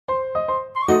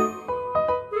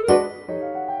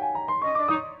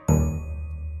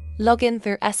Log in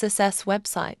through SSS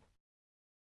website.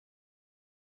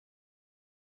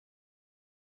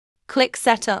 Click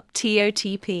Setup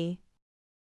TOTP.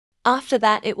 After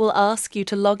that, it will ask you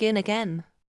to log in again.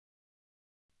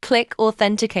 Click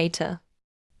Authenticator.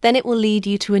 Then it will lead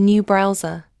you to a new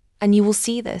browser, and you will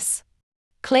see this.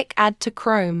 Click Add to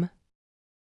Chrome.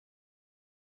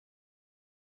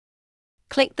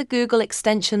 Click the Google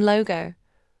extension logo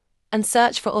and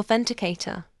search for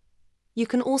Authenticator. You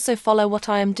can also follow what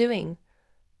I am doing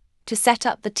to set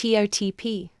up the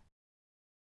TOTP.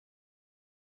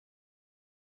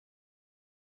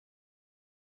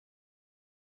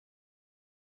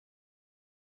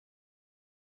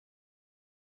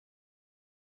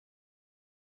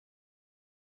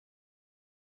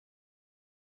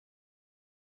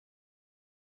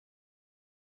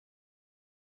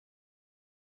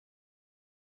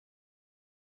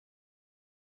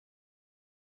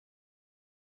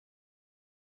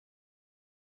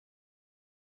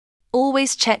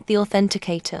 Always check the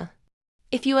Authenticator.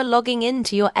 If you are logging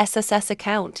into your SSS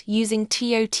account using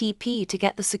TOTP to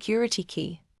get the security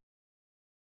key.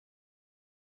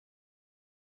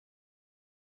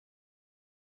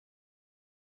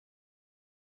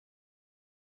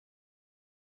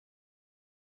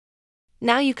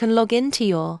 Now you can log into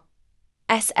your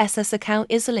SSS account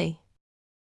easily.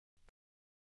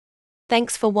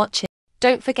 Thanks for watching.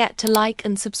 Don't forget to like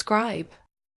and subscribe.